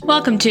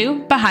Welcome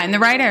to Behind the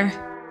Writer,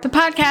 the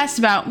podcast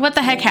about what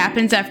the heck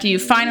happens after you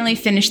finally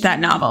finish that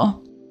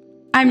novel.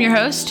 I'm your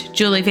host,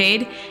 Julie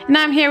Vade, and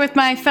I'm here with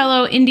my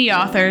fellow indie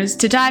authors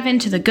to dive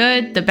into the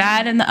good, the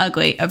bad, and the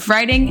ugly of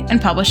writing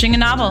and publishing a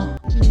novel.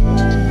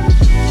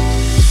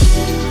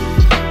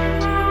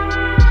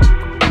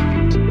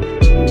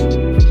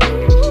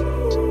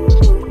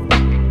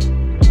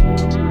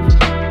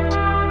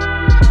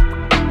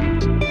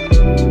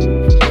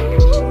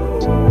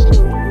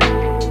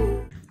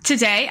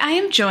 Today, I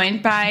am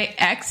joined by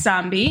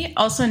X-Zombie,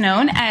 also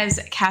known as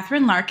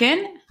Catherine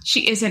Larkin.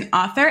 She is an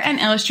author and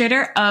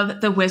illustrator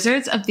of the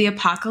Wizards of the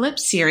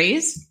Apocalypse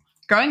series.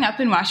 Growing up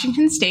in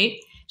Washington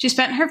State, she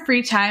spent her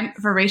free time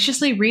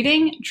voraciously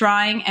reading,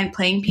 drawing, and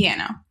playing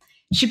piano.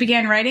 She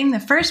began writing the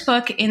first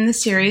book in the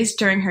series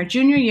during her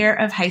junior year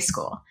of high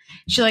school.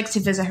 She likes to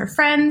visit her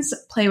friends,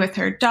 play with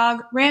her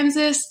dog,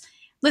 Ramses,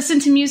 listen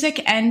to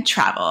music, and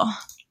travel.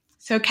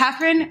 So,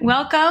 Catherine,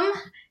 welcome.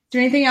 Is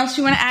there anything else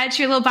you want to add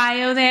to your little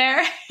bio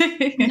there?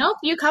 Nope,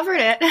 you covered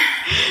it.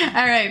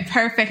 All right,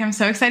 perfect. I'm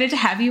so excited to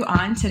have you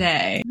on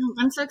today.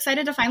 I'm so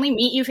excited to finally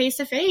meet you face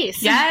to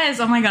face. Yes,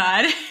 oh my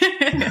God.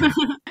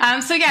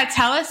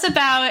 Tell us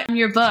about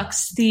your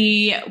books,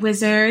 the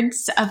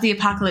Wizards of the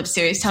Apocalypse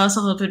series. Tell us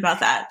a little bit about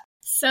that.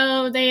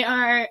 So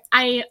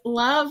I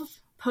love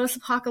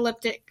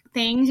post-apocalyptic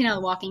things, The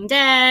Walking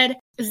Dead,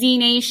 Z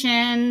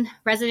Nation,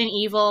 Resident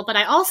Evil, but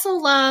I also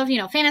love,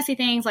 fantasy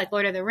things like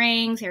Lord of the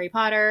Rings, Harry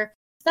Potter,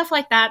 stuff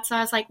like that. So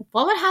I was like,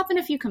 what would happen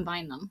if you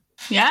combine them?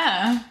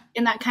 Yeah.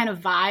 In that kind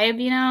of vibe,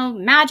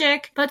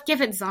 magic, but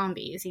give it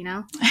zombies,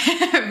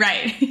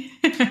 Right.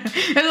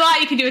 There's a lot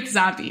you can do with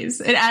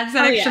zombies. It adds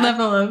that extra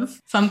level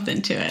of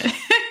something to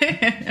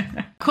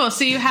it. Cool.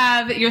 So you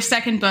have your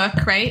second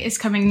book, right? Is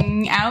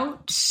coming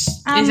out?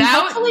 Is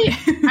out? Hopefully,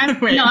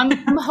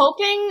 I'm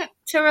hoping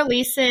to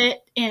release it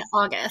in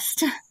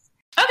August.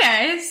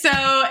 Okay, so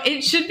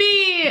it'll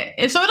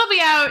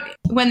be out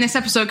when this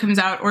episode comes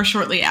out or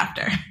shortly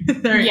after.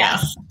 There you go.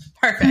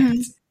 Perfect.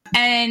 Mm-hmm.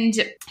 And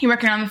you're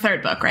working on the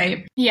third book,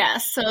 right?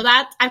 Yes. So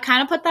I've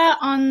kind of put that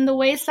on the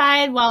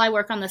wayside while I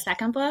work on the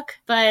second book,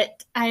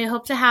 but I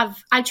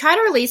try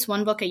to release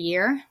one book a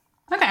year.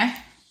 Okay.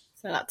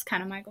 So that's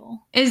kind of my goal.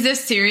 Is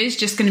this series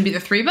just going to be the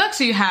 3 books,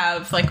 or you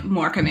have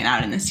more coming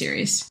out in this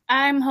series?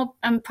 I'm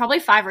probably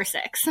 5 or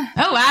 6. Oh,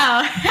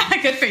 wow.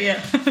 Good for you.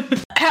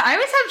 I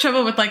always have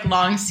trouble with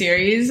long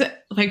series,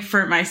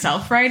 for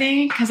myself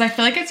writing, because I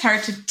feel like it's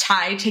hard to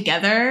tie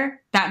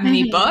together that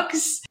many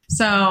books.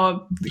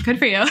 So good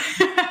for you.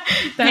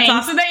 That's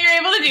awesome that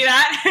you're able to do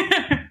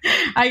that.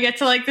 I get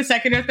to the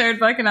second or third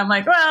book and I'm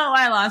like, well,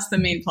 I lost the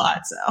main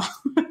plot. So.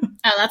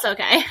 Oh, that's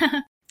okay.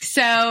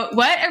 So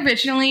what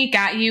originally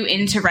got you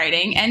into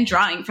writing and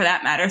drawing, for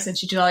that matter,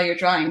 since you do all your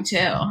drawing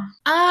too?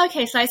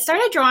 Okay, so I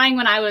started drawing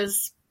when I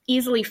was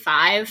easily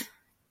 5.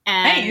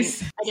 And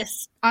nice. I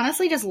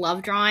honestly just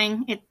love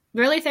drawing. It's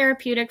really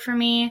therapeutic for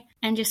me,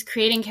 and just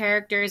creating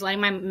characters, letting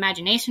my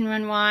imagination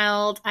run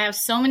wild. I have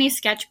so many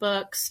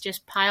sketchbooks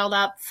just piled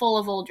up full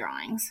of old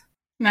drawings.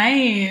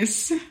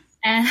 Nice.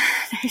 And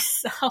they're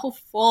so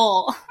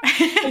full.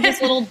 They're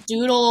just little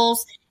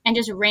doodles and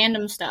just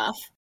random stuff.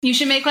 You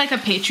should make a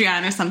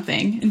Patreon or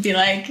something and be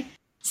like,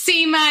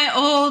 see my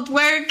old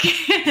work,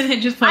 and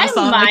then just post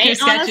all your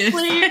sketches.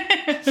 Honestly,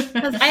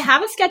 because I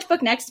have a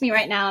sketchbook next to me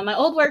right now, and my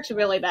old work's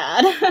really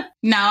bad.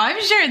 No,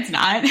 I'm sure it's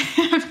not.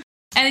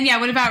 And then,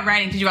 what about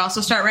writing? Did you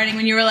also start writing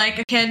when you were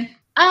a kid?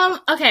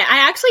 Okay,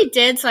 I actually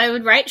did. So I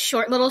would write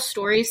short little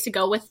stories to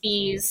go with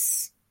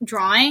these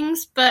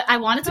drawings, but I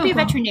wanted to be a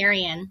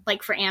veterinarian,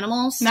 for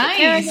animals. Nice. Take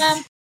care of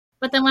them.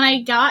 But then when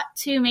I got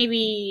to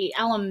maybe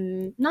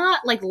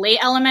not late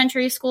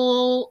elementary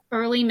school,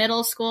 early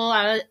middle school,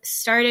 I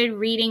started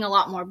reading a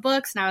lot more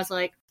books, and I was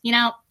like,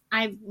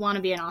 I want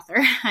to be an author.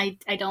 I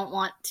don't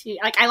want to,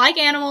 I like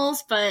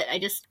animals, but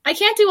I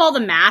can't do all the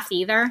math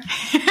either.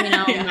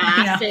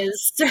 Math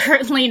is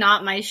certainly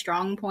not my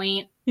strong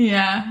point.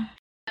 Yeah.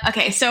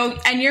 Okay. So,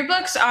 and your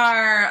books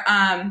are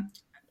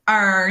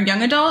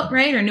young adult,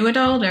 right? Or new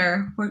adult,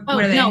 or what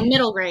are they? No,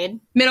 middle grade.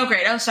 Middle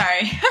grade. Oh,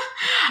 sorry.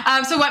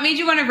 So what made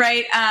you want to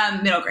write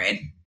middle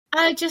grade?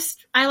 I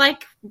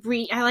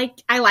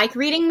like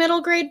reading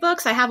middle grade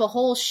books. I have a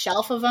whole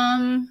shelf of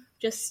them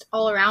just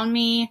all around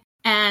me.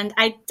 And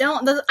I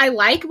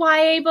like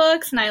YA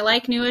books and I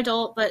like new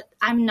adult, but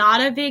I'm not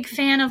a big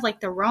fan of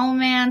the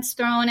romance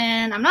thrown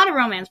in. I'm not a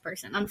romance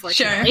person,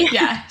 unfortunately. Sure.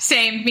 Yeah.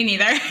 Same. Me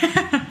neither.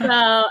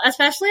 So,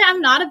 especially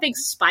I'm not a big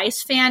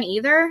spice fan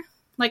either.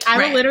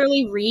 I will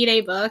literally read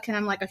a book and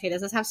I'm like, okay,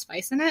 does this have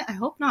spice in it? I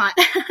hope not.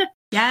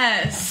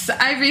 Yes.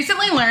 I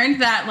recently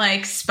learned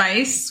that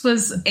spice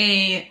was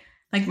a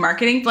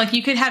marketing,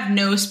 you could have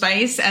no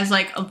spice as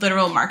a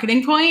literal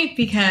marketing point,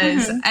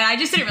 because, and I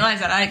just didn't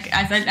realize that.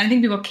 I don't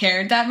think people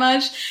cared that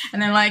much.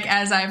 And then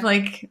as I've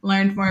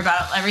learned more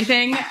about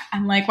everything,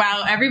 I'm like,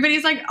 wow,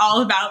 everybody's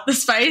all about the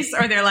spice,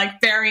 or they're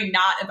very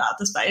not about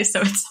the spice.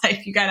 So it's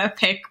you gotta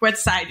pick what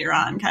side you're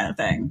on, kind of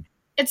thing.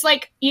 It's you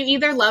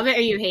either love it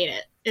or you hate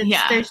it.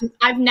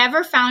 I've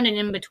never found an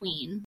in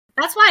between.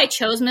 That's why I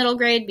chose middle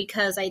grade,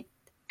 because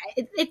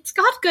it's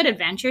got good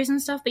adventures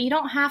and stuff, but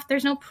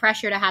there's no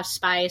pressure to have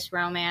spice,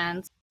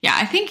 romance. Yeah,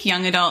 I think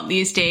young adult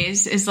these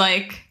days is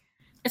like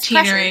It's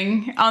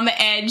teetering pressure. on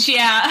the edge,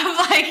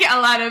 of like a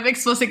lot of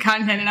explicit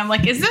content. And I'm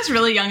like, is this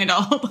really young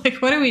adult? Like,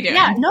 what are we doing?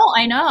 Yeah, no,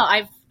 I know.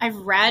 I've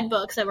read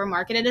books that were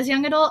marketed as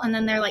young adult, and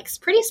then they're like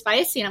pretty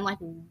spicy, and I'm like,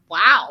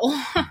 wow.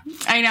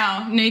 I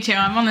know, me too.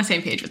 I'm on the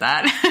same page with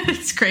that.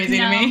 It's crazy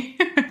to me.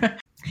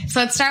 So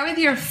let's start with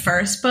your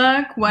first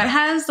book. What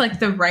has like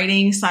the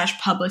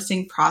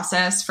writing/publishing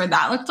process for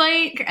that looked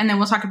like? And then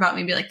we'll talk about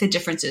maybe like the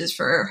differences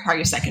for how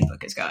your second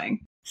book is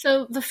going.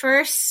 So the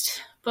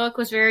first book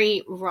was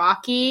very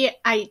rocky.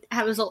 I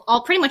was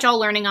pretty much all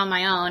learning on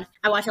my own.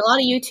 I watched a lot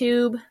of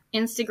YouTube,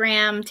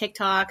 Instagram,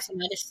 TikToks,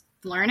 and just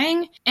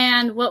learning.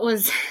 And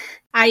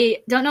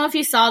I don't know if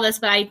you saw this,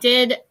 but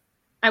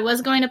I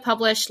was going to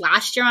publish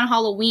last year on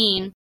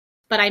Halloween,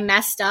 but I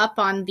messed up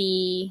on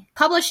the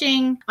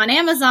publishing on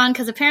Amazon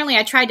because apparently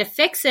I tried to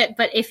fix it.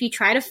 But if you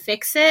try to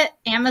fix it,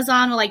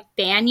 Amazon will like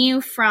ban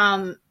you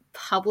from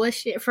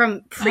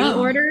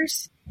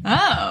pre-orders.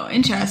 Oh,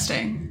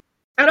 interesting.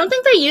 I don't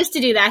think they used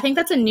to do that. I think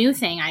that's a new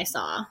thing I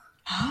saw.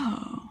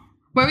 Oh.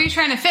 What were you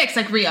trying to fix?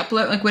 Like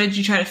re-upload? Like what did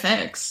you try to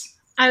fix?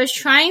 I was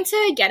trying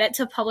to get it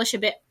to publish a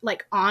bit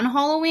like on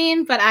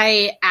Halloween, but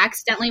I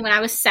accidentally, when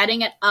I was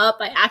setting it up,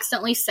 I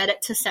accidentally set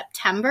it to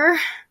September.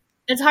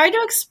 It's hard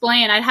to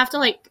explain. I'd have to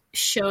like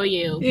show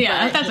you.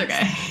 Yeah, that's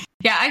okay.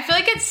 Yeah, I feel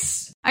like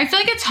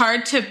it's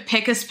hard to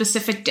pick a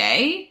specific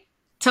day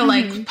to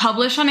like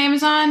publish on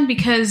Amazon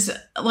because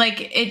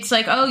like it's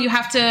like, oh, you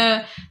have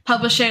to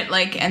publish it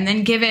like and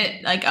then give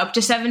it like up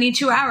to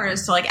 72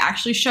 hours to like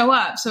actually show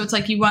up. So it's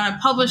like you want to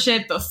publish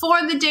it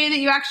before the day that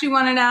you actually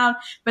want it out,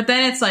 but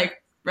then it's like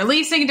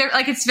releasing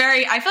like I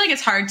feel like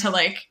it's hard to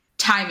like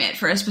time it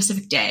for a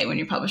specific day when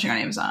you're publishing on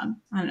Amazon.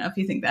 I don't know if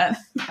you think that.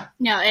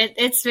 No,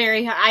 it's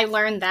very, I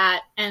learned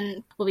that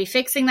and we'll be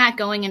fixing that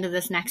going into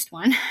this next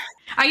one.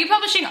 Are you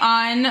publishing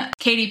on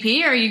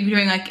KDP or are you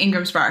doing like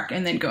Ingram Spark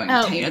and then going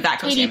to,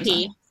 that goes to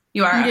Amazon?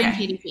 You are? I'm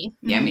okay. doing KDP.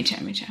 Yeah, me too.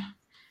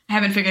 I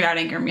haven't figured out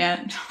Ingram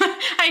yet.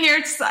 I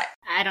hear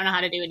I don't know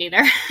how to do it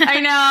either. I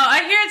know.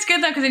 I hear it's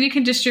good though because then you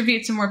can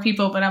distribute to more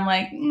people, but I'm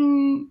like,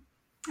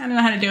 I don't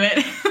know how to do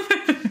it.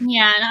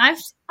 Yeah, and I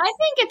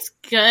think it's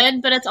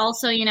good, but it's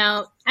also,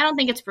 I don't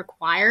think it's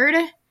required.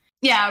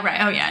 Yeah,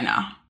 right. Oh, yeah,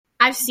 no.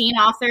 I've seen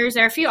authors,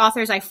 there are a few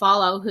authors I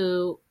follow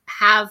who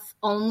have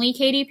only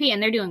KDP,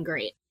 and they're doing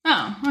great.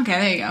 Oh, okay,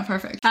 there you go.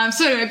 Perfect.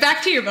 So anyway,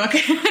 back to your book,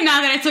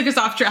 now that I took us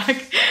off track.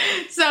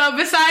 So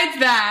besides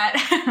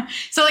that,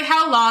 so like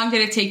how long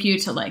did it take you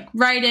to like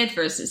write it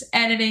versus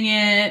editing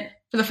it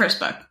for the first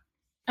book?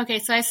 Okay,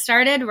 so I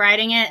started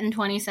writing it in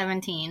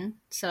 2017.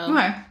 So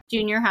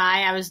junior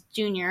high, I was a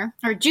junior,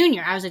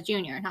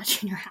 not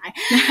junior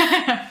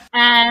high.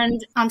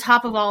 And on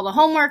top of all the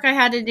homework I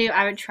had to do,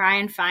 I would try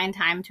and find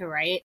time to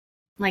write.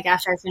 Like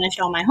after I finished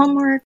all my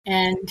homework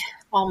and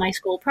all my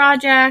school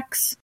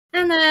projects.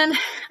 And then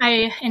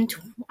I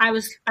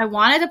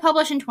wanted to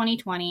publish in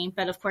 2020,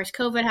 but of course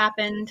COVID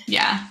happened.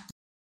 Yeah.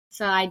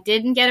 So I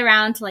didn't get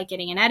around to like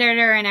getting an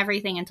editor and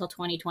everything until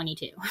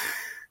 2022.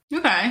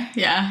 Okay,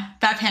 yeah,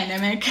 that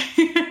pandemic.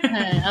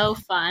 Oh,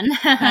 fun.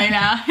 I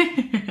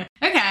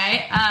know.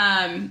 Okay,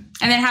 and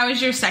then how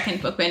was your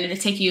second book been? Did it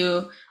take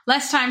you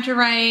less time to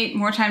write,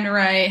 more time to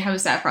write? How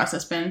has that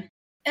process been?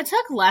 It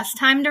took less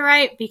time to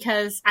write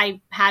because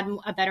I had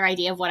a better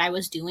idea of what I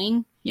was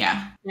doing.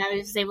 Yeah. And I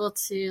was able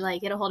to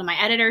like get a hold of my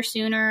editor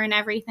sooner and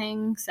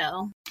everything,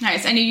 so.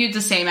 Nice. And you used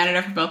the same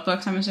editor for both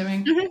books, I'm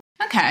assuming?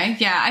 Mm-hmm. Okay,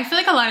 yeah. I feel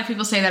like a lot of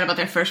people say that about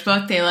their first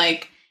book. They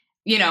like,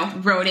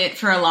 wrote it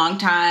for a long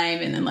time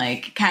and then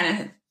like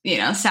kind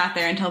of, sat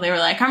there until they were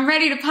like, I'm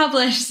ready to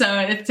publish. So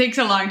it takes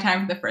a long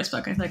time for the first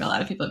book. I feel like a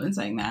lot of people have been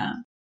saying that.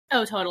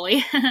 Oh,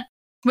 totally.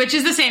 Which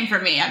is the same for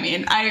me. I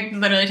mean, I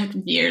literally took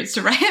years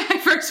to write my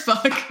first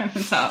book.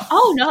 So.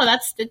 Oh, no,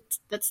 that's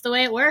the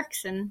way it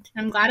works. And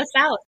I'm glad it's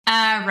out.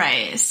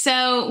 Right.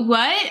 So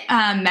what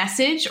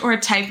message or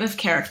type of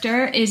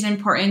character is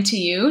important to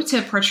you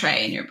to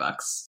portray in your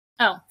books?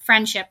 Oh,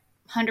 friendship.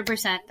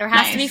 100%. There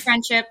has to be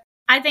friendship.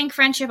 I think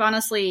friendship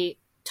honestly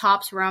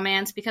tops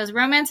romance because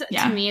romance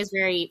to me is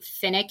very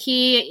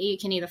finicky. You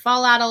can either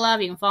fall out of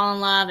love, you can fall in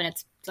love, and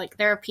it's like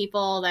there are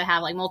people that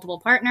have like multiple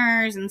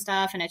partners and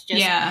stuff, and it's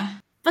just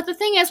But the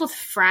thing is with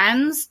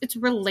friends, it's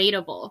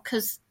relatable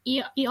because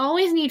you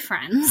always need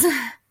friends.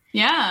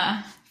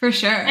 Yeah, for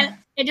sure. And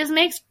it just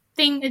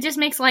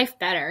makes life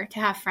better to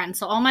have friends.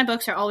 So all my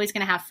books are always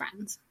going to have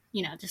friends.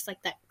 Just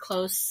like that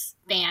close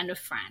band of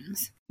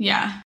friends.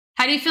 Yeah.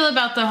 How do you feel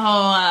about the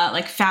whole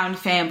like found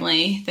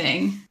family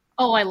thing?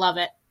 Oh, I love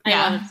it.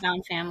 I love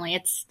found family.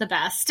 It's the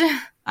best.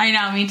 I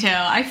know, me too.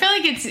 I feel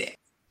like it's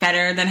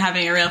better than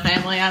having a real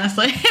family,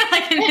 honestly.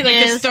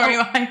 The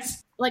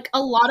story-wise. Like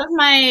a lot of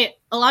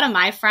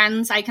my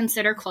friends I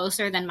consider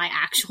closer than my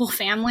actual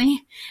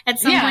family. At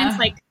some points,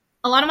 like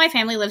a lot of my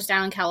family lives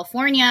down in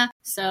California,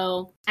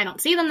 so I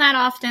don't see them that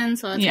often.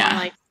 So it's more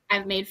like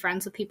I've made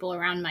friends with people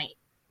around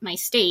my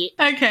state.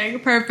 Okay,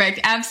 perfect.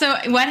 So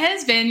what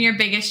has been your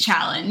biggest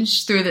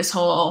challenge through this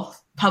whole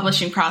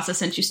publishing process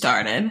since you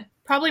started?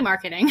 Probably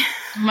marketing.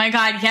 Oh my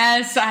God,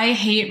 yes. I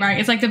hate marketing.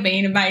 It's like the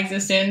bane of my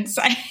existence.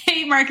 I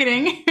hate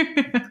marketing.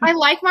 I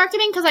like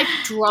marketing because I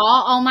draw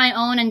all my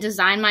own and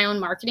design my own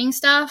marketing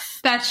stuff.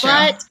 That's true.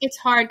 But it's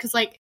hard because,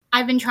 like,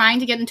 I've been trying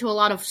to get into a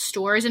lot of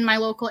stores in my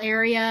local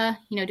area,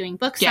 you know, doing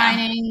book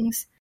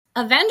signings.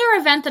 A vendor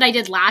event that I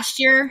did last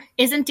year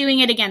isn't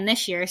doing it again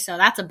this year, so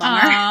that's a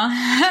bummer.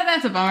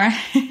 That's a bummer.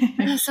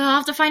 So I'll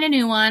have to find a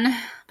new one,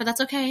 but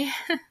that's okay.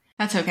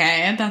 That's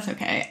okay. That's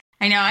okay.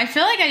 I know. I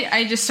feel like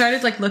I just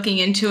started like looking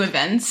into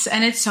events,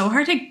 and it's so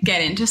hard to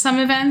get into some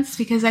events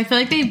because I feel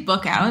like they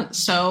book out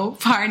so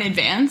far in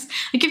advance.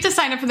 Like you have to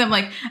sign up for them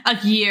like a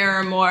year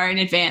or more in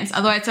advance.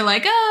 Otherwise they're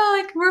like,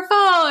 oh, like we're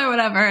full or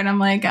whatever. And I'm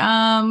like,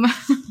 I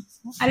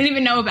didn't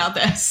even know about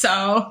this.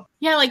 So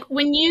yeah, like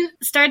when you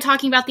started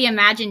talking about the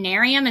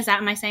Imaginarium,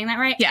 am I saying that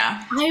right?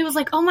 Yeah. I was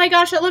like, oh my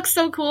gosh, that looks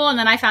so cool. And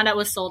then I found out it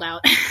was sold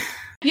out.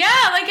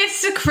 Yeah, like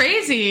it's so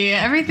crazy.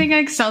 Everything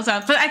like sells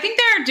out. But I think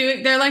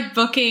they're like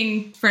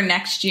booking for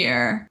next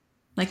year,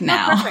 like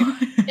now. Oh,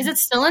 perfect. Is it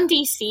still in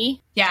DC?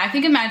 Yeah, I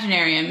think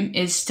Imaginarium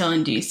is still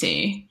in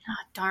DC. Oh,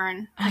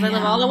 darn. Because I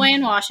live all the way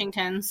in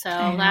Washington, so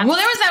that's... Well,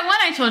 there was that one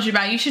I told you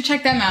about. You should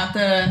check them out.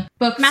 The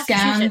Books,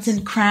 Gowns,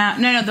 and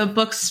Crowns. No, the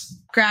Books,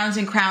 Gowns,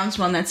 and Crowns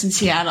one that's in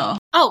Seattle.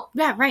 Oh,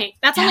 yeah, right.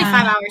 That's only 5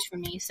 hours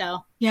from me,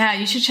 so... Yeah,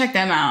 you should check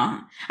them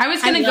out. I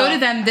was going to go to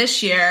them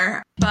this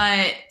year,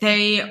 but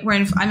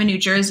I'm in New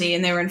Jersey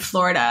and they were in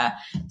Florida.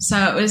 So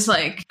it was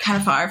like kind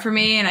of far for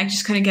me and I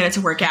just couldn't get it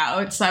to work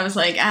out. So I was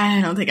like, I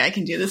don't think I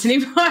can do this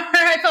anymore.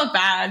 I felt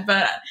bad,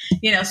 but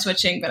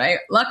switching, but I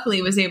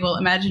luckily was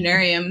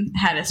Imaginarium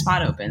had a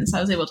spot open. So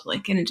I was able to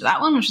like get into that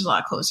one, which is a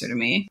lot closer to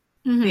me.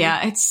 Mm-hmm. Yeah,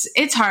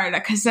 it's hard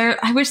because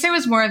I wish there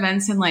was more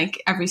events in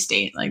like every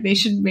state. Like they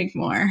should make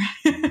more,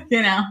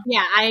 Yeah,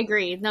 I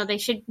agree. No, they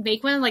should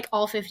make one in like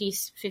all 50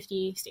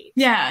 states.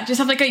 Yeah, just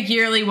have like a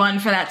yearly one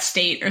for that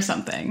state or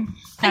something.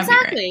 That'd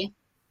exactly.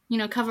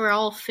 Cover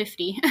all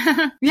 50.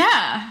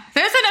 Yeah,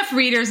 there's enough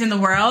readers in the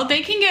world.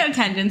 They can get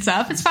attendance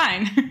up. It's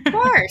fine. Of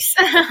course.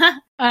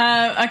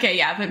 Okay,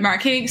 yeah, but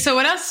marketing. So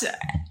what else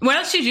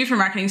do you do for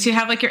marketing? So you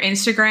have like your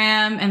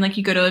Instagram and like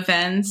you go to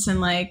events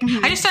and like,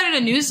 I just started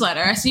a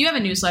newsletter. So you have a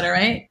newsletter,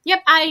 right?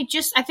 Yep. I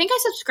think I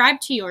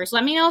subscribed to yours.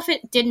 Let me know if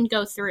it didn't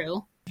go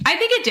through. I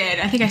think it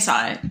did. I think I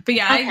saw it. But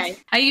yeah, okay.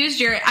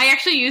 I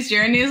actually used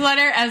your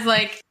newsletter as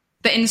like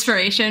the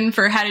inspiration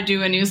for how to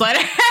do a newsletter.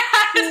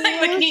 I was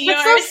like looking at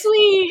yours. That's so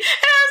sweet.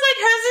 And I was like,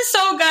 hers is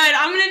so good.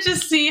 I'm going to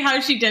just see how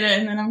she did it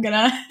and then I'm going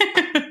to...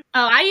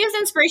 Oh, I used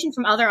inspiration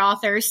from other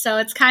authors, so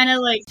it's kind of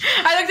like...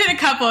 I looked at a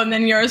couple, and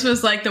then yours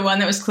was, like, the one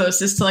that was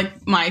closest to,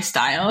 like, my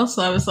style,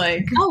 so I was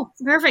like... Oh,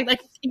 perfect.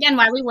 Like, again,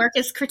 why we work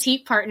as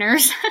critique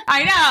partners.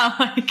 I know!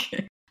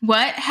 Like,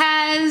 what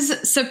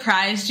has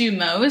surprised you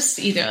most,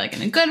 either, like,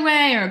 in a good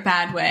way or a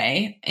bad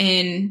way,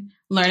 in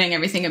learning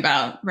everything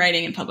about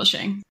writing and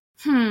publishing?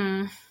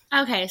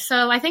 Okay,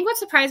 so I think what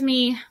surprised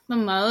me the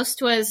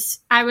most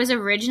was I was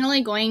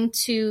originally going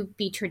to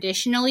be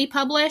traditionally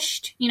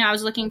published. I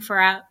was looking for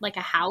a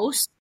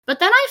house.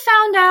 But then I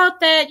found out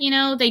that,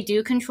 they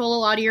do control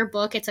a lot of your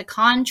book. It's a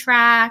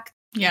contract.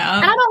 Yeah.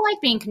 And I don't like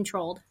being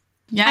controlled.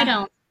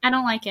 Yeah. I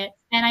don't like it.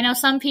 And I know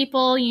some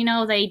people,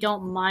 they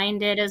don't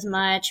mind it as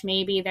much.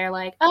 Maybe they're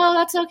like, oh,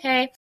 that's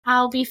okay.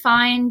 I'll be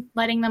fine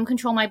letting them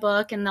control my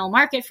book and they'll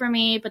market for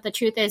me. But the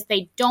truth is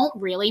they don't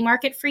really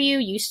market for you.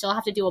 You still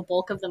have to do a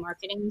bulk of the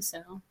marketing.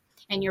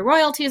 And your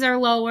royalties are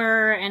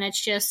lower. And it's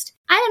just,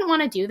 I didn't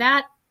want to do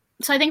that.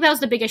 So I think that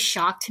was the biggest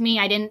shock to me.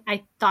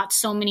 I thought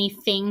so many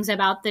things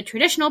about the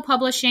traditional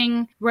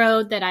publishing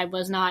road that I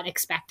was not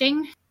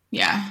expecting.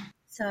 Yeah.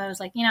 So I was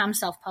like, I'm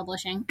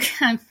self-publishing.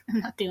 I'm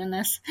not doing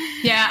this.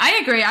 Yeah,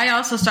 I agree. I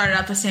also started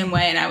out the same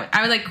way. And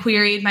I would like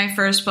queried my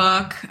first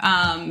book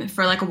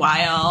for like a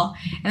while.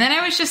 And then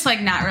I was just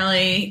like not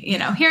really,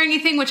 hearing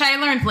anything, which I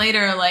learned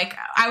later. Like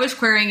I was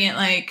querying it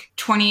like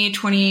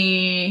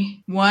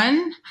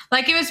 2021.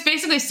 Like it was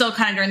basically still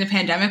kind of during the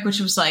pandemic, which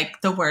was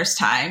like the worst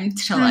time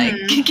to like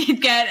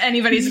get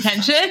anybody's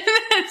attention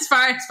as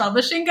far as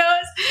publishing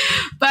goes.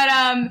 But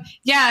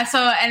yeah, so,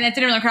 and it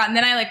didn't really crowd. And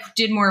then I like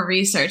did more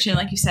research. And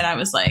like you said, I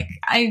was like,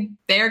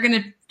 they're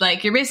going to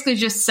like, you're basically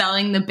just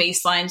selling the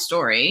baseline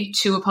story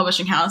to a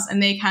publishing house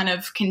and they kind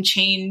of can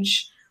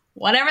change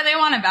whatever they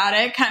want about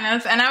it kind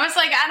of. And I was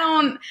like,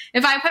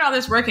 if I put all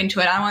this work into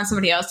it, I want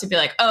somebody else to be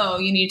like, oh,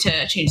 you need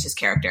to change this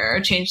character or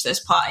change this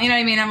plot. You know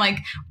what I mean? I'm like,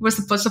 what's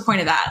the point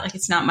of that? Like,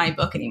 it's not my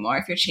book anymore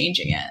if you're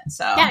changing it.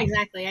 So yeah,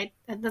 exactly. I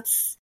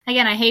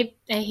hate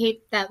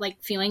that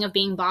like feeling of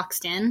being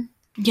boxed in.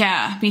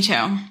 Yeah, me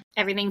too.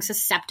 Everything's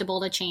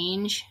susceptible to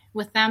change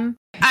with them.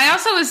 I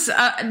also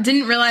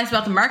didn't realize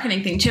about the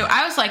marketing thing too.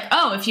 I was like,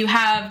 oh, if you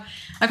have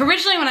like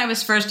originally when I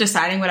was first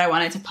deciding what I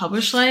wanted to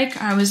publish, like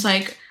I was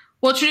like,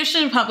 well,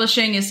 traditional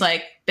publishing is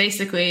like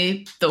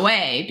basically the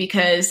way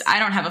because I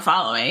don't have a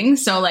following.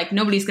 So like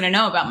nobody's going to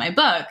know about my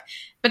book.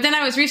 But then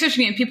I was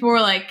researching it and people were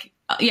like,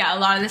 yeah, a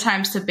lot of the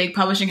times the big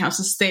publishing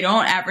houses, they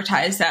don't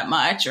advertise that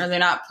much, or they're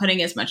not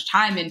putting as much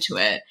time into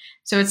it.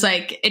 So it's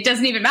like, it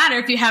doesn't even matter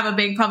if you have a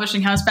big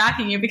publishing house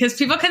backing you, because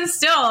people can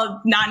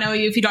still not know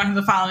you if you don't have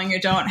a following or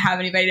don't have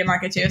anybody to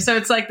market to. So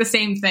it's like the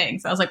same thing.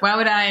 So I was like, why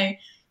would I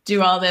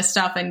do all this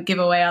stuff and give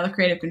away all the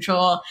creative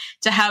control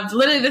to have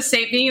literally the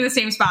same, being in the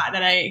same spot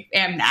that I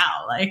am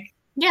now? Like,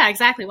 yeah,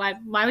 exactly.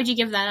 Why would you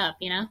give that up,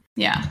 you know?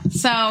 Yeah.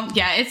 So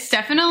yeah, it's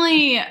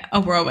definitely a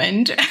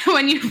whirlwind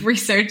when you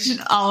research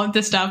all of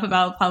the stuff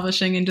about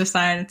publishing and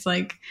decide it's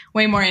like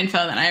way more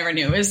info than I ever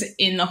knew was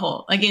in the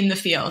whole, like in the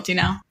field, you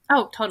know?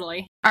 Oh,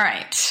 totally. All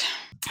right.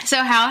 So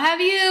how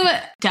have you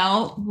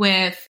dealt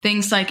with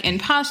things like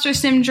imposter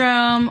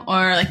syndrome,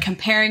 or like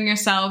comparing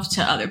yourself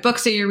to other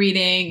books that you're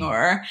reading,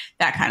 or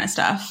that kind of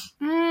stuff?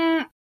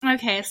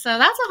 Okay. So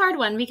that's a hard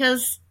one,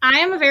 because I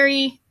am a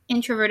very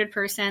introverted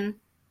person.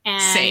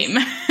 And same.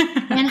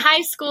 in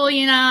high school,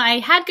 you know, I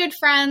had good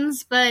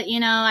friends, but, you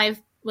know, I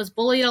was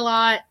bullied a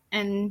lot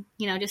and,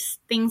 you know, just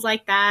things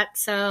like that.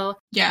 So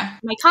yeah,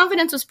 my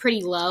confidence was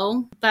pretty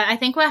low. But I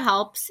think what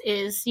helps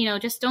is, you know,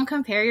 just don't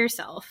compare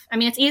yourself. I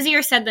mean, it's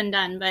easier said than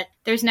done, but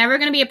there's never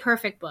going to be a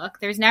perfect book.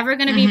 There's never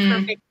going to be a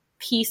perfect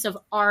piece of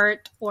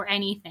art or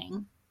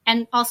anything.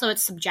 And also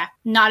it's subjective.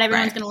 Not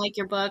everyone's going to like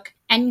your book.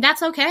 And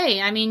that's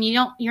okay. I mean,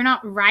 you're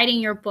not writing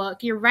your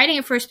book. You're writing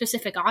it for a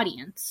specific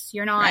audience.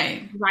 You're not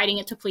writing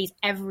it to please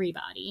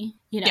everybody,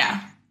 you know?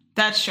 Yeah,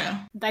 that's true.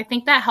 I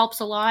think that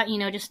helps a lot. You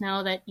know, just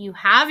know that you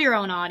have your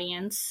own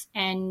audience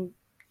and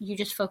you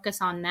just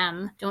focus on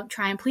them. Don't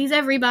try and please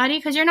everybody,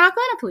 because you're not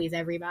going to please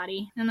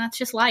everybody. And that's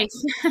just life.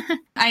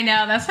 I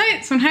know. That's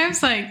why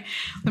sometimes, like,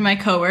 when my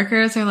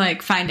coworkers are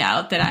like, find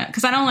out that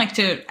because I don't like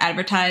to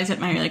advertise at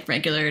my like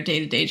regular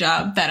day-to-day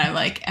job that I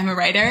like am a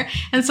writer.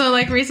 And so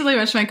like recently, a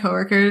bunch of my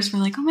coworkers were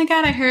like, oh my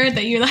God, I heard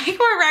that you like were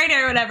a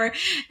writer or whatever.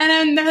 And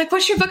then they're like,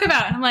 what's your book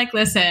about? And I'm like,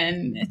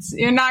 listen,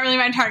 you're not really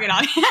my target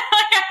audience.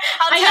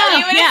 I'll tell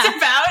you what it's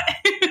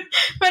about.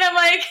 But I'm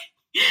like,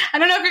 I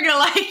don't know if you're going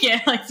to like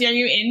it. Like, are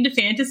you into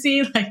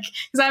fantasy? Like,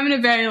 because I'm in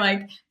a very,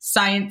 like,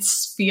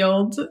 science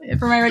field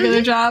for my regular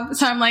job.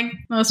 So I'm like,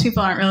 most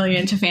people aren't really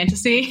into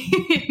fantasy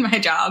in my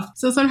job.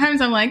 So sometimes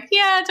I'm like,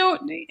 yeah,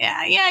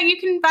 you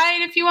can buy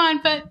it if you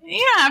want, but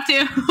you don't have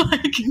to.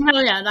 Like, oh,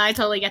 yeah, I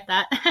totally get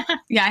that.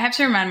 Yeah, I have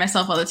to remind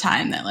myself all the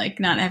time that,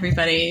 like, not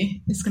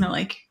everybody is going to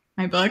like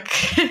my book,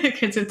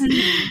 because it's,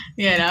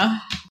 you know,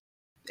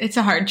 it's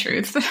a hard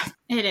truth.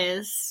 It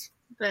is.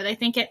 But I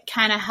think it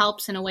kind of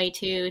helps in a way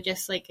too.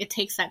 Just like it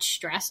takes that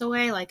stress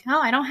away. Like,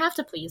 oh, I don't have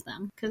to please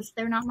them because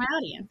they're not my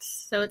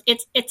audience. So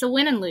it's a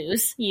win and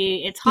lose.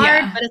 It's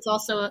hard, but it's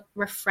also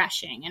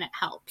refreshing and it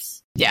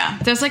helps. Yeah,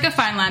 there's like a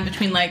fine line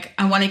between like,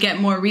 I want to get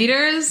more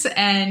readers,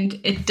 and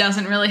it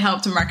doesn't really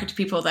help to market to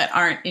people that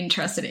aren't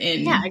interested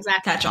in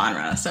that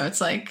genre. So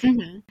it's like,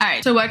 all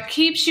right. So what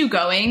keeps you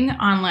going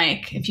on,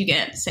 like, if you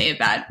get, say, a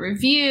bad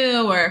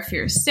review, or if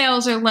your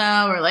sales are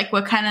low, or like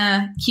what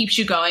kind of keeps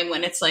you going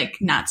when it's like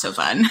not so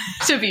fun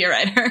to be a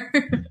writer?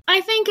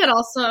 I think it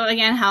also,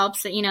 again,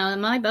 helps that, you know,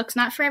 my book's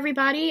not for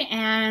everybody,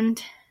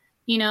 and,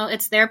 you know,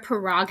 it's their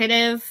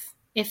prerogative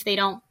if they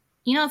don't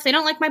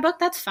like my book,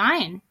 that's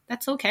fine.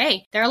 That's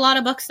okay. There are a lot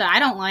of books that I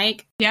don't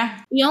like. Yeah.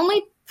 The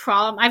only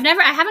problem,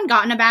 I haven't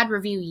gotten a bad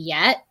review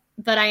yet,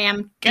 but I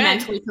am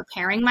mentally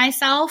preparing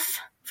myself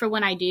for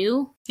when I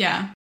do.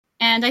 Yeah.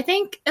 And I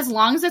think as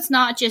long as it's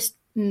not just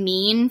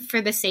mean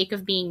for the sake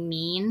of being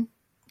mean,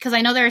 because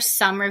I know there are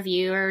some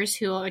reviewers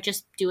who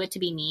just do it to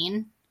be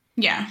mean.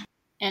 Yeah.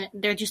 And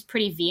they're just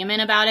pretty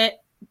vehement about it.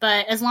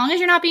 But as long as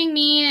you're not being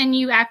mean and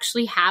you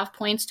actually have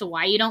points to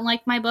why you don't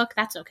like my book,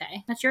 that's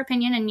okay. That's your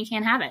opinion and you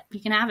can have it.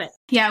 You can have it.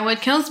 Yeah, what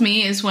kills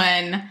me is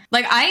when,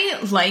 like, I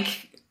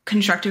like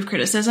constructive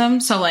criticism.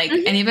 So, like,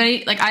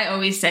 anybody, like, I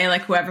always say,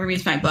 like, whoever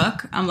reads my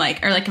book, I'm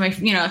like, or like my,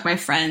 you know, like my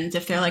friends,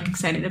 if they're like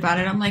excited about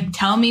it, I'm like,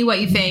 tell me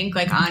what you think.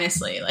 Like,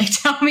 honestly, like,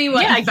 tell me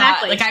what you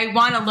thought. Like, I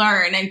want to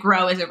learn and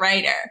grow as a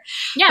writer.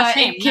 Yeah, but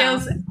same,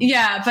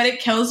 but it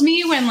kills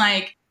me when,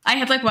 like, I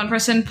had like one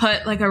person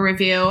put like a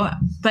review,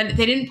 but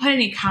they didn't put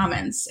any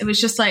comments. It was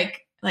just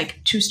like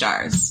 2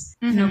 stars,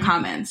 no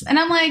comments. And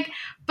I'm like,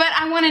 but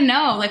I want to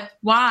know, like,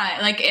 why?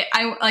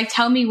 Like,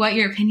 tell me what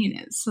your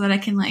opinion is so that I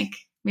can like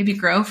maybe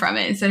grow from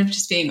it, instead of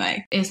just being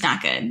like, it's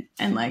not good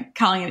and like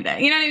calling it a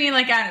day. You know what I mean?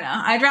 Like, I don't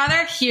know. I'd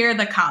rather hear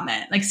the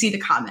comment, like see the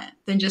comment,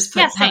 than just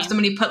have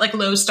somebody put like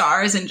low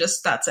stars and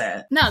just, that's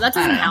it. No, that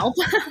doesn't help.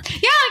 Yeah, like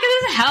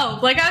it doesn't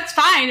help. Like, that's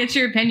fine. It's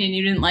your opinion.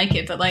 You didn't like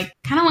it, but like,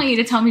 kind of want you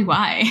to tell me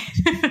why.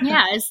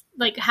 Yeah. It's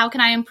like, how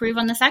can I improve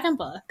on the second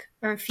book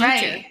or future?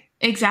 Right.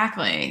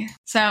 Exactly.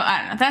 So I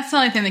don't know. That's the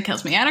only thing that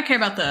kills me. I don't care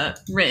about the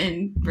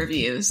written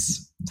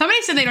reviews.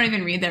 Somebody said they don't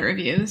even read their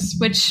reviews,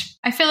 which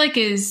I feel like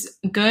is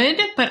good,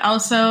 but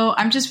also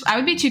I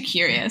would be too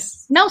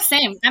curious. No,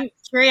 same.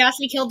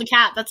 Curiosity killed the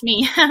cat. That's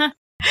me. I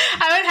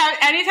would have,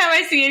 anytime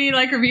I see any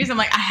like reviews, I'm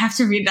like, I have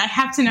to read it. I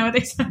have to know what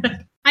they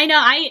said. I know.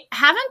 I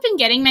haven't been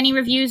getting many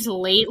reviews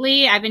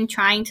lately. I've been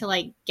trying to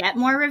like get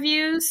more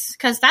reviews,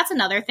 because that's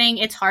another thing.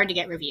 It's hard to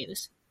get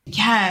reviews.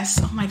 Yes.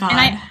 Oh my God.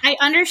 And I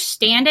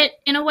understand it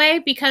in a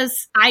way,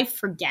 because I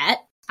forget.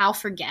 I'll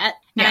forget.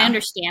 And I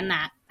understand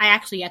that. I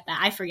actually get that.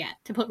 I forget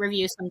to put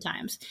reviews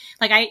sometimes.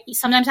 Like I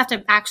sometimes have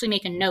to actually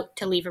make a note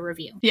to leave a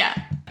review. Yeah.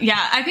 Yeah.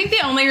 I think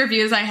the only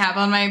reviews I have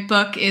on my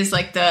book is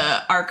like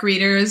the ARC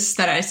readers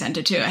that I sent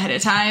it to ahead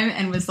of time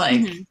and was like,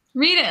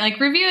 read it, like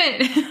review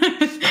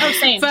it. Oh,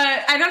 same. But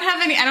I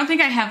don't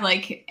think I have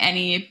like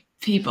any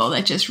people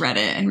that just read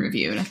it and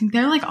reviewed. I think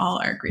they're like all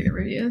ARC reader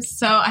reviews.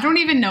 So I don't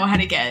even know how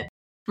to get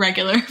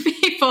regular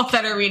people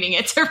that are reading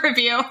it to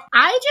review.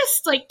 I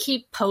just like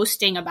keep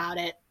posting about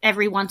it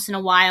every once in a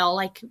while,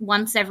 like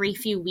once every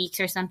few weeks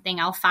or something.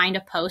 I'll find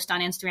a post on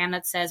Instagram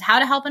that says how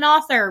to help an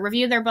author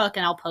review their book,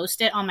 and I'll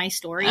post it on my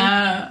story.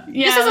 Yeah,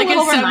 this is like a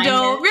little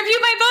reminder. Review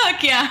my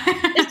book. Yeah,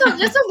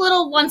 it's a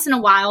little once in a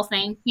while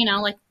thing, you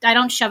know. Like I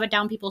don't shove it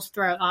down people's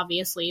throat,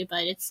 obviously,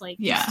 but it's like,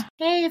 just,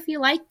 hey, if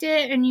you liked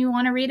it and you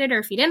want to read it, or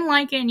if you didn't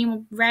like it and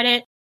you read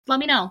it, let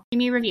me know. Give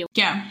me a review.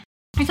 Yeah.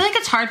 I feel like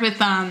it's hard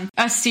with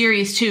a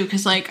series too,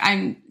 because like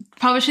I'm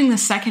publishing the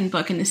second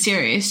book in the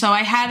series, so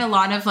I had a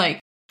lot of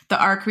like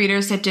the ARC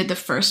readers that did the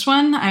first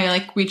one. I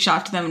like reached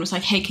out to them and was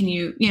like, hey, can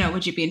you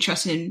would you be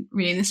interested in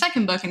reading the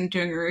second book and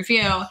doing a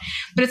review?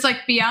 But it's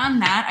like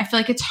beyond that, I feel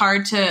like it's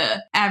hard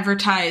to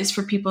advertise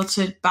for people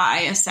to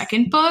buy a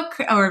second book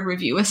or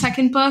review a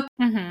second book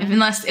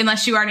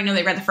unless you already know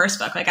they read the first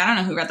book. Like I don't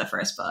know who read the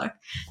first book.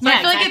 So I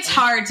feel like it's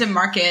hard to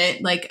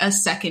market like a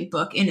second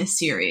book in a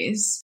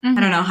series. I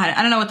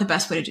don't know what the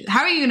best way to do. How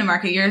are you going to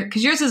market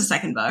because yours is a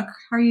second book.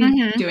 How are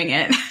you doing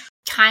it?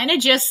 Kind of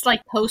just like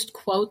post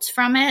quotes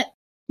from it.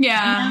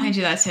 Yeah, I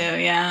do that too,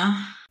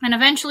 yeah. And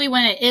eventually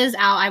when it is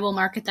out, I will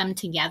market them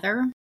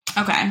together.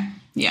 Okay,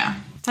 yeah,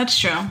 that's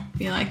true. I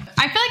feel like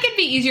it'd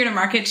be easier to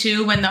market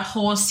too when the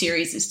whole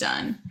series is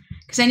done.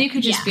 Because then you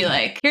could just be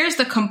like, here's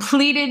the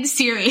completed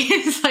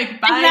series,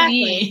 like buy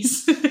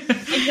these.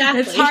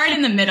 Exactly. It's hard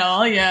in the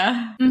middle,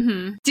 yeah.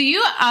 Mm-hmm. Do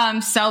you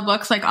sell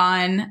books like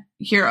on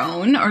your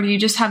own, or do you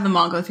just have them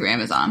all go through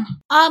Amazon?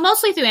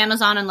 Mostly through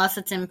Amazon unless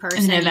it's in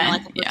person. An event,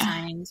 like book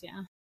signings,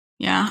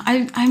 Yeah,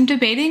 I'm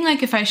debating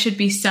like if I should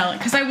be selling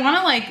because I want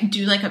to like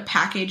do like a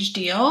package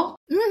deal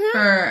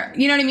for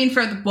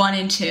for the 1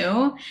 and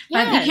 2.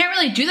 But you can't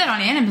really do that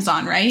on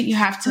Amazon, right? You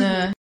have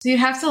to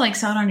to like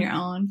sell it on your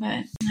own.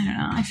 But I don't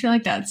know. I feel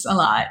like that's a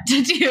lot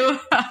to do.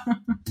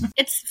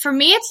 For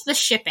me, it's the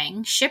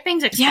shipping.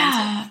 Shipping's expensive.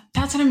 Yeah,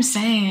 that's what I'm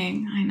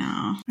saying. I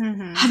know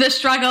the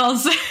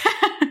struggles.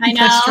 I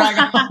know. The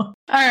struggle.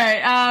 All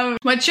right.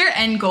 What's your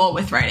end goal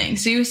with writing?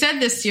 So you said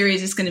this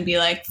series is going to be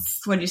like,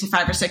 what did you say,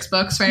 5 or 6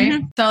 books,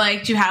 right? So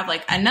like, do you have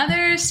like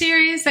another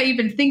series that you've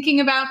been thinking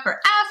about for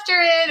after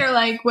it? Or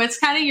like, what's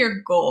kind of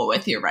your goal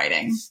with your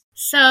writing?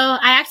 So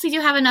I actually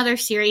do have another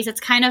series. It's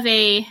kind of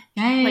a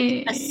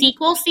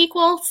sequel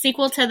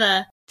to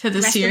the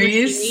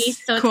series.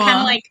 So it's kind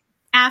of like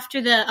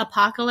after the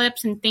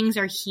apocalypse and things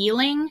are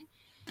healing.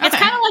 Okay. It's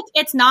kind of like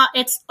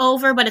it's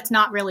over, but it's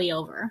not really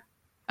over.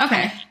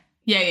 Okay.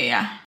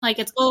 Yeah. Like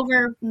it's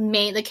over.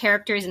 The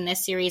characters in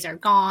this series are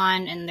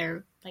gone, and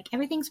they're like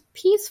everything's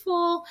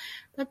peaceful.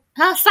 But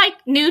it's like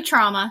new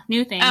trauma,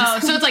 new things. Oh,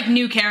 so it's like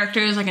new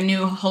characters, like a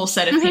new whole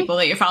set of people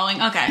that you're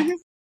following. Okay,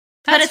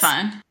 that's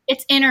fun.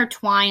 It's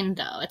intertwined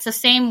though. It's the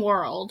same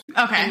world.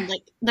 Okay, and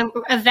like the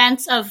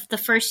events of the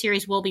first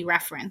series will be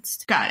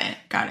referenced. Got it.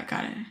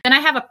 Then I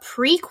have a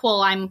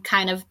prequel I'm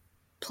kind of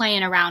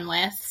playing around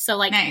with. So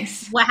like,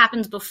 what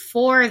happens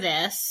before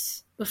this?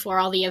 Before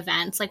all the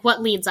events, like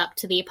what leads up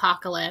to the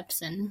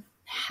apocalypse and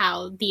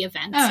how the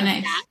events of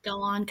that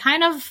go on.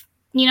 Kind of,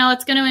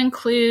 it's going to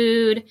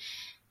include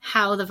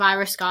how the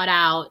virus got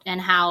out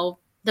and how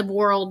the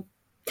world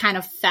kind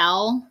of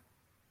fell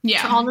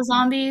to all the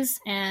zombies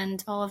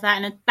and all of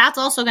that. And that's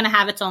also going to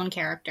have its own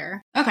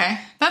character. Okay,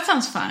 that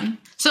sounds fun.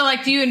 So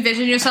like, do you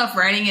envision yourself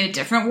writing in a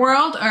different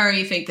world, or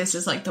you think this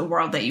is like the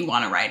world that you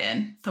want to write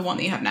in, the one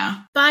that you have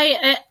now? By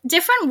a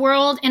different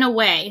world in a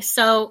way.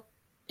 So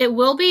it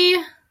will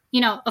be...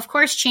 of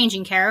course,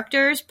 changing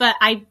characters, but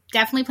I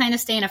definitely plan to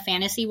stay in a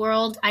fantasy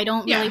world. I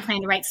don't really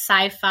plan to write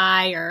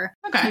sci-fi or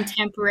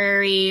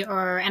contemporary,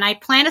 and I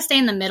plan to stay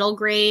in the middle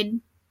grade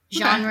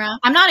genre. Okay.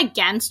 I'm not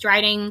against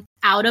writing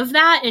out of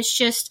that. It's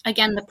just,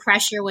 again, the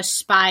pressure with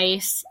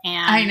spice, and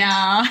I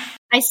know.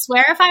 I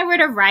swear if I were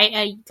to write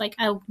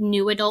a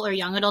new adult or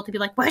young adult to be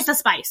like, where's the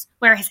spice?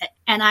 Where is it?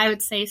 And I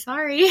would say,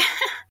 sorry.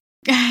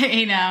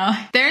 I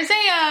know. There's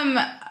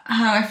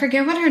I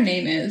forget what her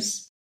name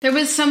is. There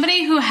was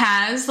somebody who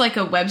has like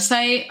a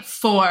website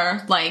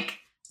for like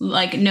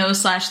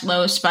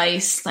no/low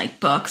spice like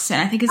books,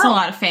 and I think it's a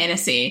lot of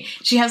fantasy.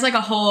 She has like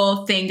a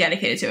whole thing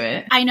dedicated to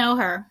it. I know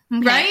her.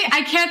 Okay. Right?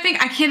 I can't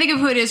think of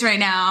who it is right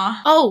now.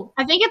 Oh,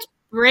 I think it's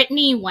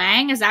Brittany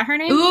Wang. Is that her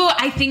name? Ooh,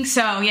 I think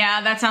so. Yeah,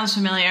 that sounds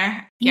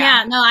familiar.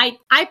 Yeah, no, I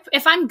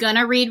if I'm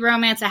gonna read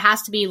romance, it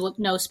has to be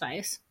no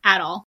spice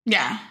at all.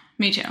 Yeah,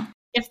 me too.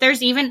 If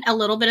there's even a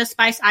little bit of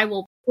spice, I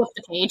will flip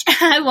the page.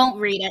 I won't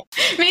read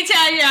it. Me too.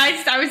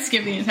 Yeah, I would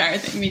skip the entire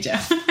thing. Me too.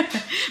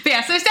 But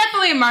yeah, so there's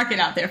definitely a market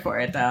out there for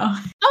it, though.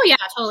 Oh, yeah,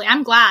 totally.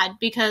 I'm glad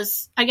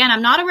because, again,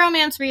 I'm not a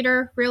romance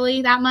reader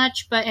really that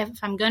much, but if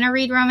I'm going to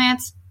read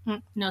romance,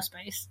 no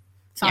spice.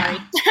 Sorry.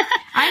 Yeah.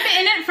 I'm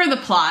in it for the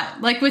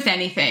plot, like with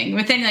anything.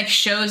 With any like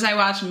shows I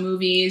watch,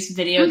 movies,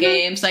 video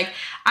games, like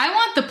I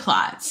want the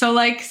plot. So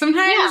like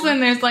sometimes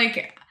when there's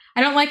like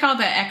I don't like all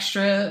the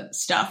extra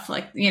stuff,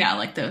 like, you know,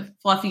 like the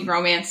fluffy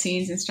romance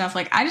scenes and stuff.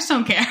 Like, I just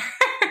don't care.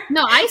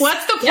 No,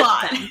 What's the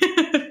plot?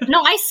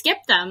 No, I skip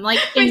them.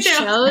 Like, in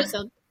shows,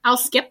 I'll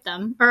skip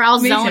them. Or I'll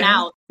zone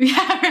out.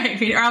 Yeah,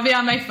 right. Or I'll be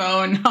on my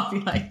phone. I'll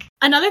be like...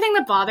 Another thing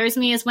that bothers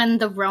me is when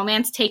the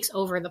romance takes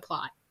over the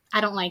plot.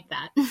 I don't like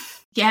that.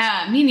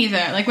 Yeah, me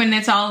neither. Like, when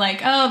it's all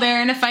like, oh,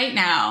 they're in a fight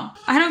now.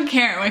 I don't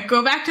care. Like,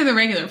 go back to the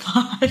regular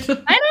plot.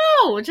 I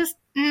know. Just...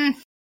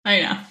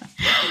 I know.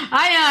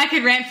 I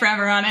could rant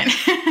forever on it.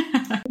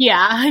 Yeah,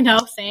 I know.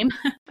 Same.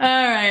 All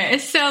right.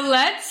 So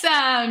let's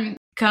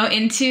go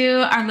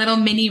into our little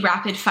mini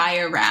rapid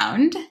fire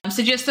round.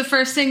 So just the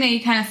first thing that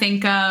you kind of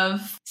think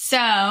of.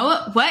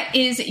 So what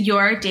is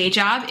your day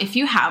job if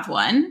you have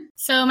one?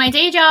 So my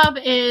day job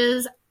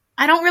is,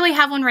 I don't really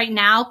have one right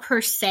now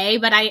per se,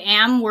 but I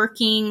am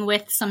working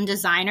with some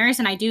designers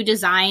and I do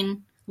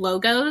design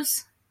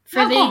logos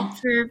for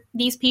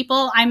these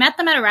people. I met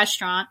them at a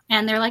restaurant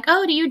and they're like,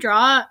 oh, do you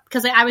draw?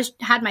 Because I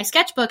had my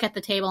sketchbook at the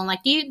table and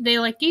like, do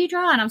you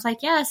draw? And I was like,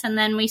 yes. And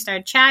then we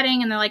started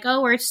chatting and they're like,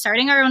 oh, we're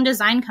starting our own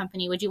design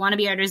company. Would you want to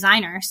be our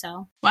designer?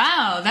 So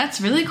wow, that's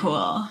really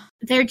cool.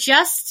 They're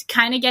just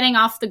kind of getting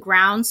off the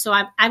ground. So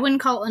I wouldn't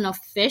call it an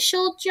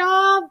official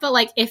job, but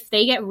like if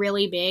they get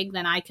really big,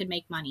 then I could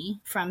make money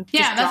from just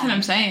that's drawing. what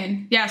I'm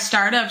saying. Yeah,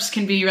 startups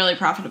can be really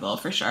profitable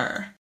for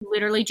sure.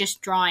 Literally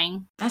just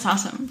drawing. That's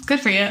awesome. Good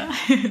for you.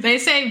 They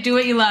say do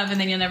what you love and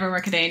then you'll never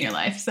work a day in your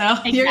life. So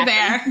exactly. You're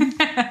there.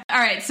 All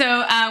right. So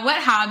what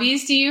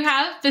hobbies do you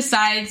have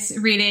besides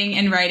reading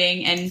and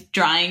writing and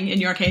drawing in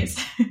your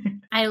case?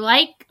 I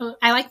like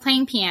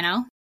playing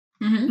piano.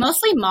 Mm-hmm.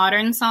 Mostly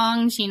modern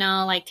songs, you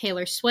know, like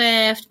Taylor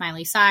Swift,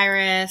 Miley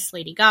Cyrus,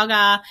 Lady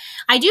Gaga.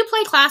 I do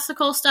play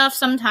classical stuff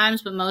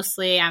sometimes, but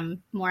mostly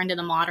I'm more into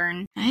the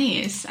modern.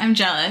 Nice. I'm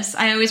jealous.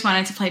 I always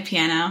wanted to play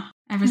piano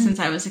ever since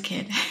I was a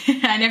kid.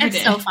 I never did.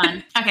 It's so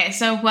fun. Okay,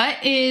 so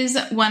what is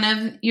one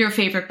of your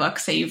favorite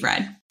books that you've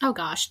read? Oh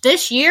gosh,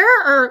 this year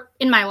or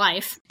in my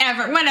life?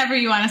 Ever, whatever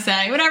you want to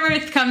say, whatever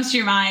comes to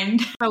your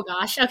mind. Oh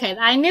gosh, okay,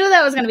 I knew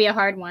that was going to be a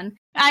hard one.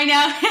 I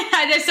know.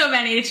 There's so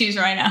many to choose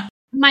right now.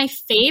 My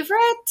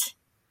favorite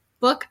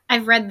book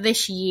I've read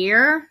this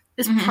year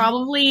is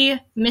probably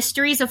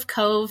Mysteries of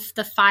Cove,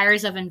 The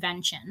Fires of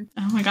Invention.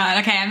 Oh my God.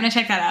 Okay, I'm going to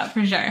check that out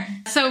for sure.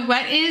 So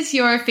what is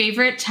your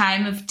favorite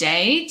time of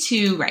day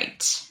to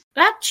write?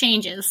 That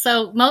changes.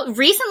 So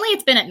recently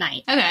it's been at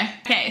night.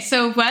 Okay.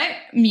 So what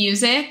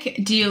music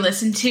do you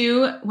listen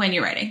to when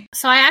you're writing?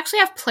 So I actually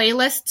have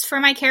playlists for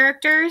my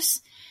characters.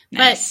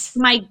 Nice.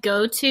 But my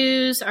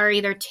go-tos are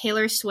either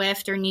Taylor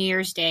Swift or New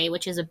Year's Day,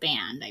 which is a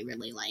band I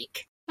really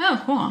like. Oh,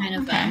 cool. Kind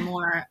of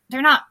more,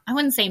 they're not, I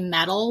wouldn't say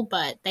metal,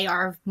 but they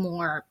are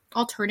more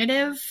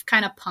alternative,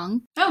 kind of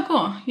punk. Oh,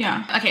 cool.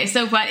 Yeah. Okay,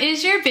 so what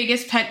is your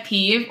biggest pet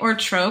peeve or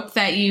trope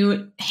that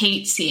you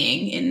hate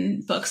seeing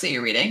in books that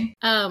you're reading?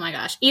 Oh my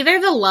gosh. Either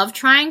the love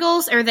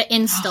triangles or the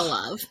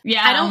insta-love.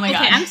 Yeah, God.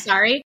 I'm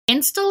sorry.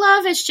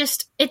 Insta-love is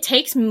just, it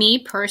takes me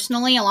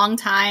personally a long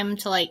time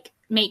to like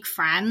make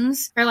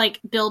friends or like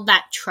build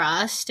that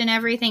trust and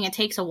everything. It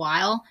takes a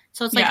while.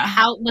 So it's like,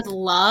 how with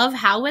love,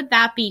 how would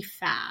that be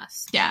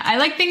fast? Yeah, I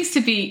like things to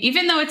be,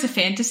 even though it's a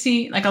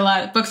fantasy, like a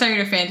lot of books are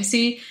your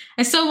fantasy,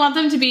 I still want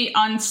them to be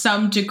on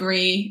some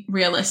degree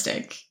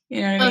realistic.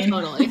 You know what I mean?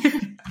 Totally.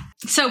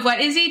 So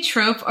what is a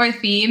trope or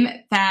theme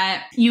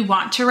that you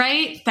want to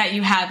write that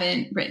you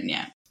haven't written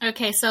yet?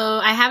 Okay, so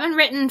I haven't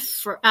written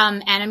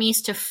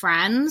enemies to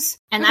friends,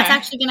 and that's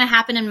actually going to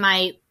happen in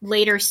my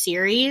later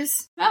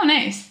series. Oh,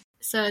 nice.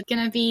 So it's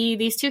going to be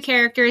these two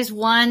characters.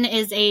 One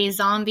is a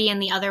zombie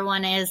and the other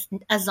one is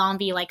a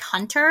zombie like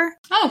hunter.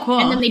 Oh, cool.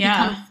 And then they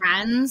become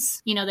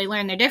friends. You know, they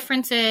learn their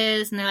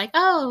differences and they're like,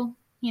 oh,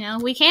 you know,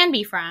 we can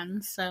be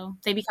friends. So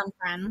they become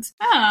friends.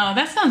 Oh,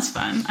 that sounds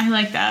fun. I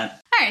like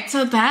that. All right.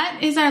 So that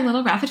is our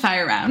little rapid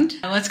fire round.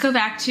 Let's go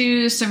back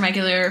to some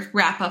regular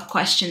wrap up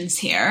questions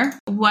here.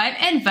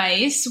 What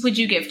advice would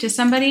you give to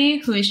somebody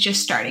who is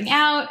just starting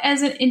out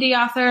as an indie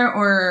author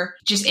or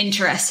just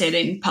interested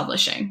in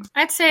publishing?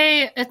 I'd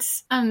say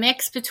it's a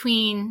mix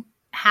between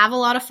have a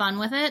lot of fun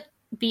with it.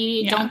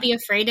 Don't be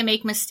afraid to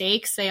make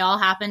mistakes. They all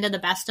happen to the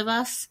best of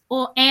us.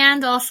 Well,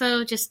 and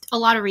also just a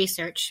lot of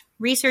research.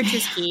 Research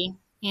is key.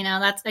 You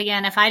know, that's,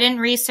 again, if I didn't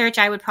research,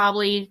 I would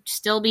probably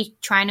still be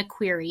trying to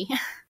query.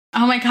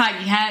 Oh my God,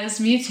 yes,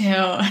 me too.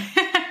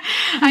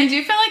 I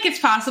do feel like it's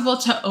possible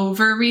to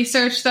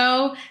over-research,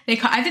 though.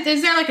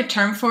 Is there like a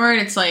term for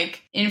it? It's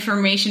like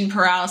information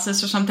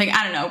paralysis or something.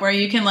 I don't know, where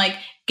you can like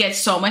get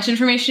so much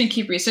information and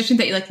keep researching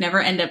that you like never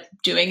end up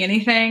doing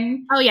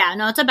anything. Oh yeah,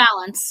 no, it's a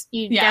balance.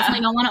 You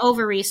definitely don't want to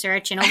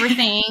over-research and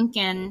overthink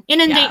and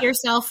inundate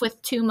yourself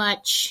with too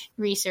much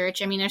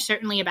research. I mean, there's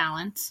certainly a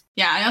balance.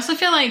 Yeah, I also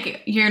feel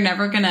like you're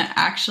never going to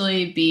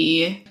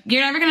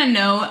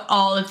know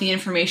all of the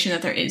information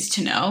that there is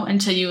to know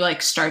until you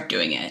like start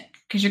doing it.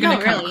 Because you're going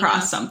to come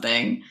across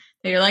something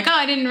that you're like, oh,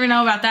 I didn't even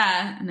know about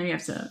that. And then you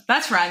have to,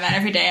 that's where I'm at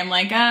every day. I'm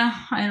like,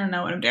 I don't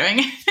know what I'm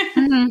doing.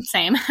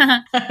 Same.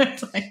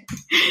 It's like,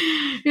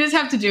 you just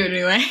have to do it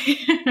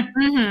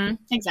anyway.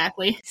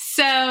 Exactly.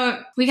 So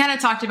we kind of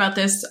talked about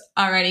this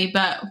already,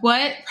 but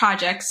what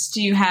projects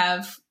do you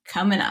have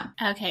coming up?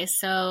 Okay,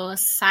 so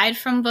aside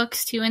from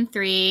books 2 and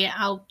 3,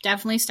 I'll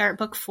definitely start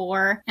book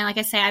 4. And like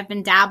I say, I've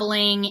been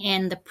dabbling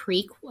in the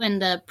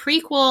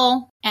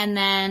prequel and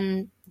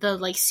then the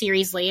like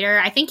series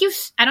later. I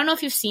don't know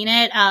if you've seen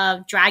it,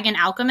 Dragon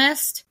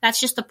Alchemist.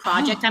 That's just the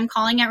project I'm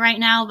calling it right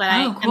now,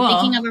 but cool.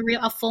 I'm thinking of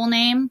a full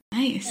name.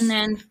 Nice. And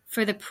then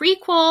for the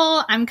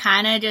prequel, I'm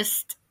kind of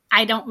just,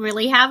 I don't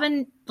really have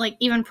an like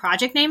even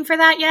project name for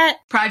that yet.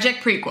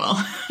 Project Prequel.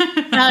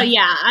 Oh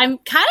yeah, I'm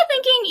kind of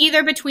thinking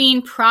either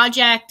between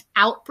Project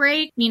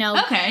Outbreak,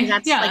 okay,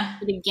 that's like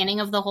the beginning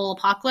of the whole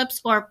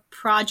apocalypse, or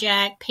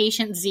Project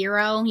Patient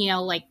Zero,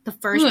 like the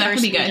first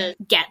person to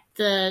get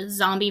the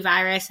zombie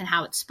virus and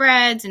how it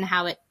spreads and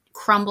how it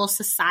crumbles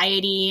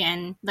society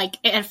and like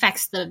it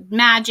affects the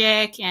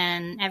magic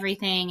and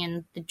everything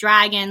and the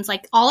dragons.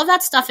 Like all of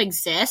that stuff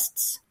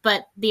exists,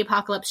 but the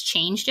apocalypse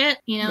changed it,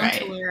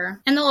 right. to where,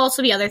 and there'll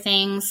also be other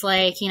things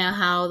like,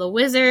 how the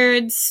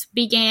wizards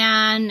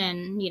began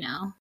and,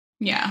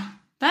 Yeah.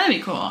 That'd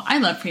be cool. I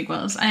love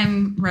prequels.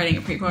 I'm writing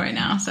a prequel right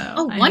now,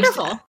 so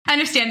wonderful. I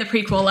understand the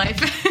prequel life.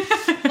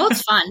 Well,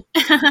 it's fun.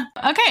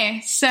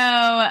 Okay, so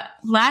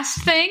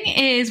last thing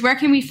is, where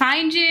can we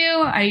find you?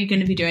 Are you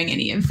going to be doing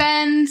any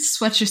events?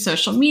 What's your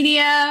social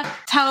media?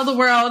 Tell the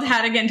world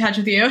how to get in touch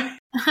with you.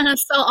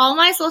 So all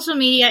my social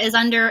media is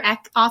under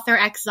Author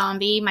X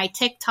Zombie. My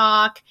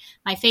TikTok,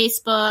 my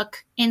Facebook,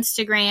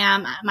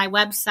 Instagram, my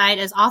website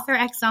is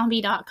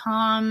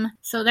authorxzombie.com.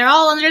 So they're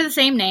all under the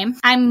same name.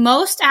 I'm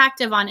most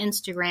active on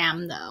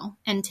Instagram though,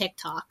 and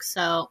TikTok.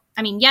 So,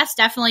 yes,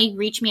 definitely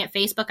reach me at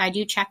Facebook. I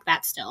do check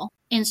that still.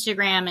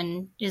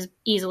 Instagram is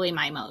easily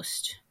I'm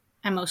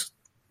most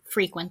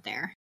frequent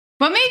there.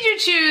 What made you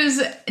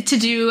choose to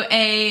do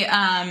a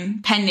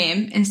pen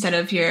name instead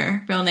of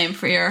your real name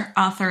for your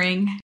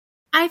authoring?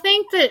 I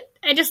think that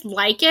I just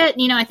like it.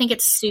 I think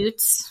it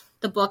suits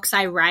the books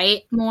I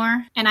write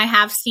more. And I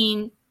have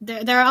seen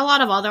there are a lot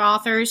of other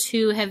authors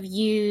who have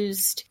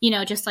used,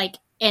 just like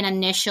an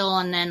initial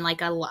and then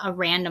like a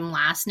random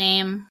last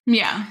name.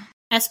 Yeah.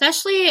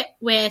 Especially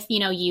with,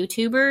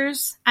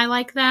 YouTubers. I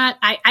like that.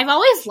 I've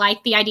always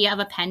liked the idea of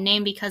a pen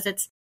name because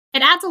it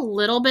adds a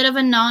little bit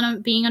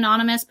of being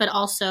anonymous, but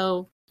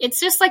also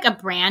it's just like a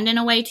brand in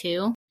a way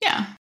too.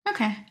 Yeah.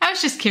 Okay. I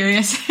was just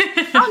curious.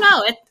 Oh,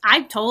 no,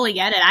 I totally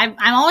get it. I'm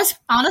always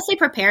honestly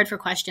prepared for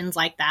questions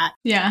like that.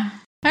 Yeah.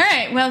 All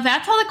right. Well,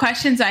 that's all the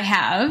questions I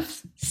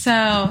have.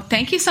 So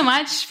thank you so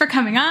much for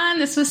coming on.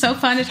 This was so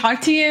fun to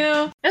talk to you.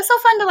 It was so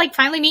fun to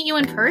finally meet you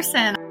in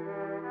person.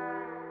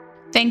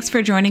 Thanks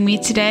for joining me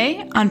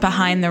today on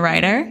Behind the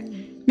Writer.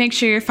 Make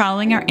sure you're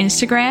following our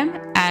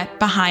Instagram at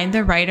Behind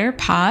the Writer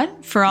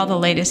Pod for all the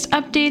latest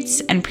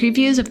updates and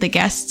previews of the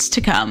guests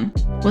to come.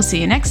 We'll see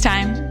you next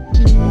time.